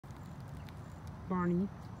Barney.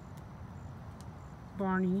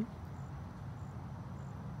 Barney.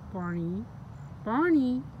 Barney.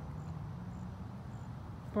 Barney.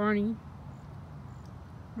 Barney.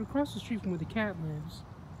 We're across the street from where the cat lives.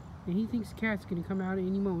 And he thinks the cat's going to come out at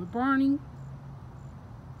any moment. Barney.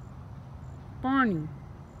 Barney.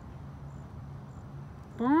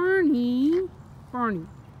 Barney. Barney.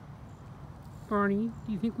 Barney,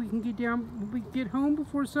 do you think we can get home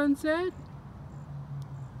before sunset?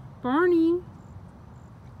 Barney.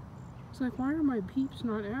 It's like, why are my peeps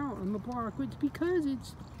not out on the block? It's because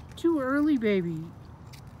it's too early, baby.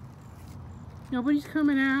 Nobody's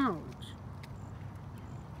coming out.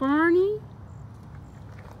 Barney?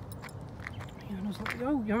 Yana's like,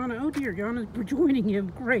 oh, Yana, oh dear, Yana's joining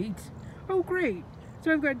him. Great. Oh, great.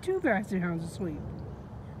 So I've got 2 Basset hounds asleep.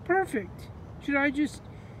 Perfect. Should I just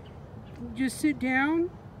sit down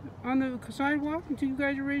on the sidewalk until you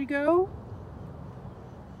guys are ready to go?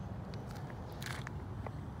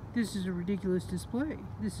 This is a ridiculous display.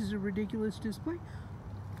 This is a ridiculous display.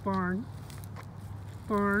 Barn.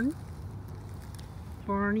 Barn.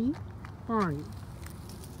 Barney. Barney.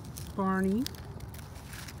 Barney.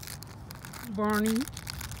 Barney.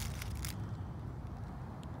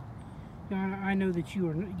 I know that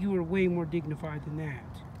you are way more dignified than that.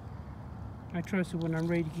 I trust it when I'm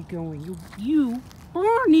ready to get going. You,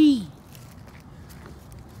 Barney!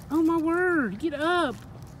 Oh my word, get up!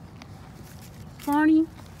 Barney?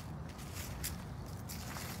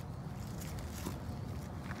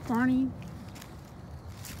 Barney?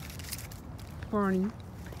 Barney?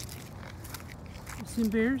 It's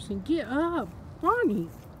embarrassing. Get up! Barney!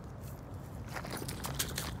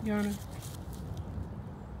 Yana?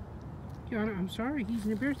 Yana, I'm sorry, he's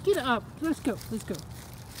embarrassed. Get up! Let's go, let's go.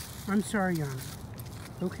 I'm sorry, Yana.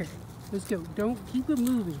 Okay, let's go. Don't keep it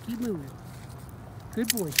moving. Keep moving.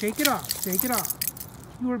 Good boy. Shake it off. Shake it off.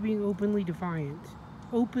 You are being openly defiant.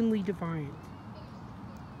 Openly defiant.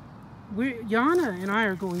 Yana and I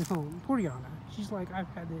are going home. Poor Yana. She's like, I've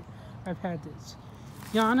had this.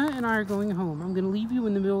 Yana and I are going home. I'm going to leave you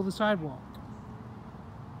in the middle of the sidewalk.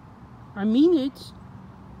 I mean it.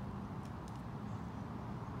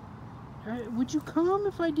 Would you come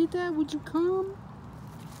if I did that? Would you come?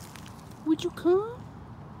 Would you come?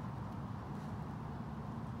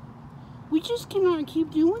 We just cannot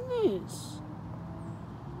keep doing this.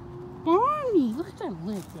 Barney, look at that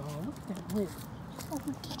lip, y'all. Look at that lip. It's so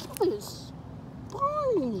ridiculous.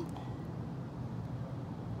 Barney.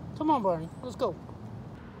 Come on, Barney. Let's go.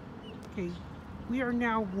 Okay, we are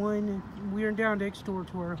down next door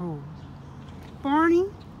to our home. Barney?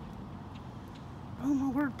 Oh my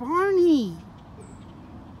word, Barney!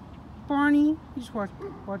 Barney, you just watch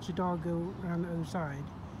the dog go around the other side.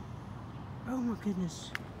 Oh my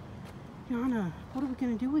goodness. Yana, what are we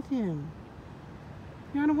going to do with him?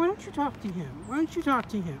 Yana, why don't you talk to him? Why don't you talk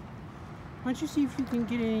to him? Why don't you see if you can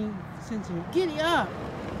get any sense in him? Giddy up!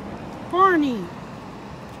 Barney!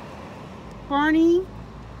 Barney?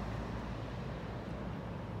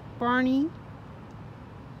 Barney?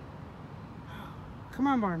 Come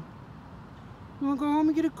on, Barney. You want to go home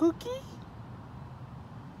and get a cookie?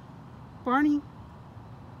 Barney?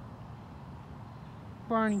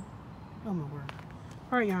 Barney. Oh my word.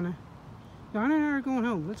 Alright, Yana. Yana and I are going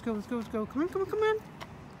home. Let's go, let's go, let's go. Come on, come on, come on.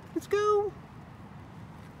 Let's go.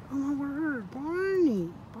 Oh my word. Barney.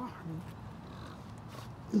 Barney.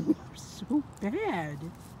 You're so bad.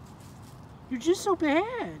 You're just so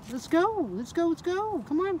bad. Let's go. Let's go, let's go.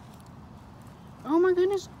 Come on. Oh my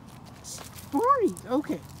goodness. Barney.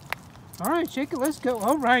 Okay. Alright, shake it. Let's go.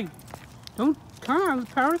 Alright. Come on,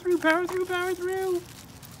 power through, power through, power through.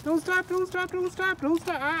 Don't stop, don't stop, don't stop, don't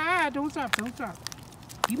stop. Don't stop, don't stop.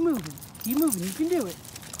 Keep moving, keep moving. You can do it.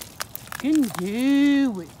 You can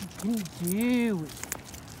do it. You can do it.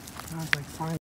 I was like, fine.